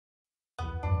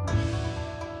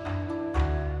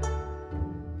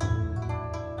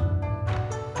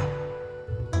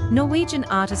Norwegian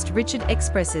artist Richard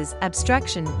expresses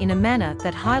abstraction in a manner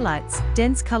that highlights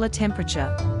dense color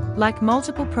temperature, like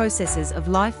multiple processes of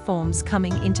life forms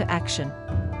coming into action.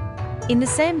 In the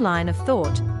same line of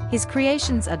thought, his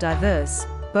creations are diverse,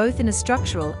 both in a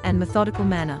structural and methodical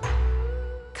manner.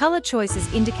 Color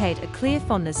choices indicate a clear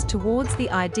fondness towards the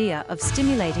idea of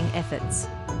stimulating efforts,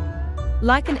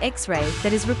 like an X-ray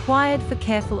that is required for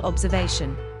careful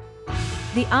observation.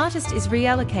 The artist is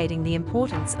reallocating the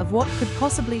importance of what could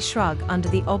possibly shrug under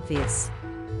the obvious.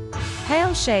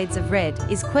 Pale shades of red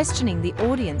is questioning the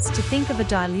audience to think of a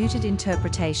diluted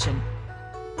interpretation.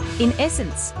 In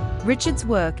essence, Richard's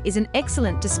work is an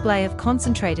excellent display of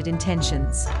concentrated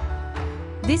intentions.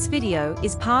 This video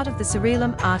is part of the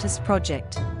Surrealism Artist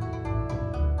Project.